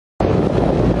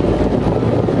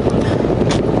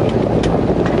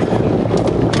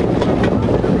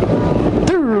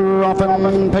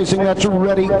pacing, that's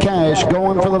Ready Cash.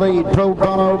 Going for the lead, Pro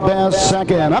Bono Best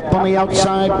second. Up on the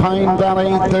outside, Pine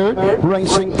Valley third.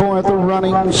 Racing fourth,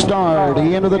 Running Star. The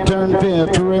end of the turn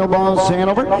fifth, Trail Boss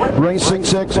Hanover. Racing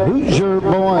sixth, Hoosier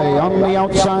Boy. On the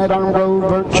outside, Armbro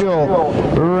Virtual.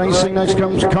 Racing next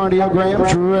comes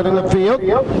Cardiogram, treading the field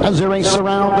as they race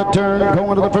around the turn,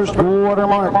 going to the first quarter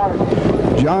mark.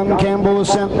 John Campbell is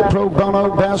sent Pro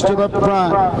Bono Best to the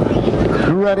front.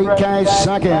 Ready Cash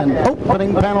second.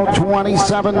 Opening panel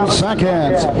 27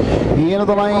 seconds. Into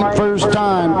the lane first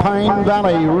time. Pine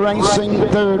Valley racing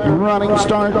third. Running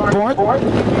Start fourth.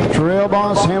 Trail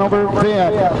Boss Hanover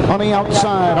fifth. On the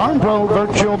outside, Armbro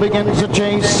Virtual begins to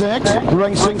chase sixth.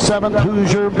 Racing seventh,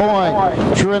 Hoosier Boy.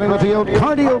 Treading the field,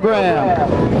 Cardiogram.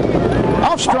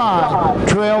 Off stride,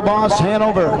 Trail Boss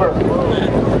Hanover.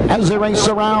 As they race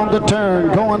around the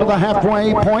turn, going to the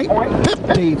halfway point,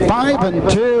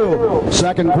 55-2.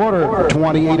 Second quarter,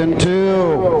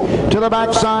 28-2. To the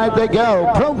backside they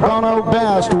go. Pro Bono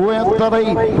Best with the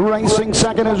lead. Racing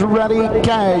second is Ready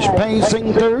Cash.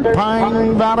 Pacing third,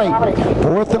 Pine Valley.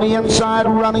 Fourth on the inside,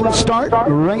 Running Start.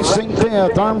 Racing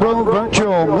fifth, Armbro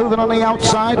Virtual. Moving on the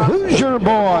outside, Hoosier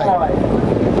Boy.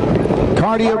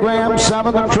 Cardiogram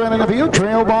seventh and trailing the field.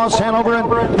 Trail Boss Hanover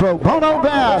and Pro Bono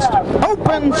Best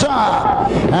opens up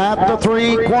at the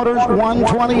three quarters.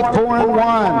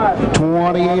 124-1,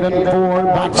 28-4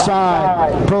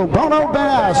 backside. Pro Bono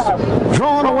Best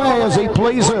drawn away as he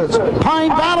pleases. Pine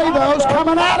Valley those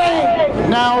coming at him.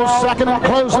 Now second and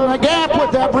closing the gap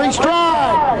with every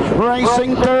stride.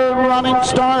 Racing third, Running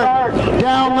Start.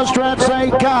 Down the stretch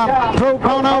they come. Pro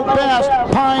Bono Best.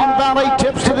 Pine Valley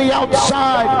tips to the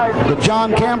outside. The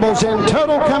John Campbell's in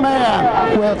total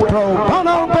command with Pro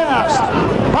Bono Best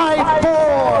by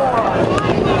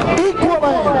 4,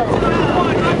 equaling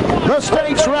the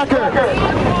state's record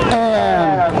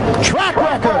and track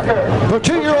record for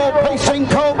 2-year-old pacing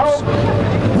colt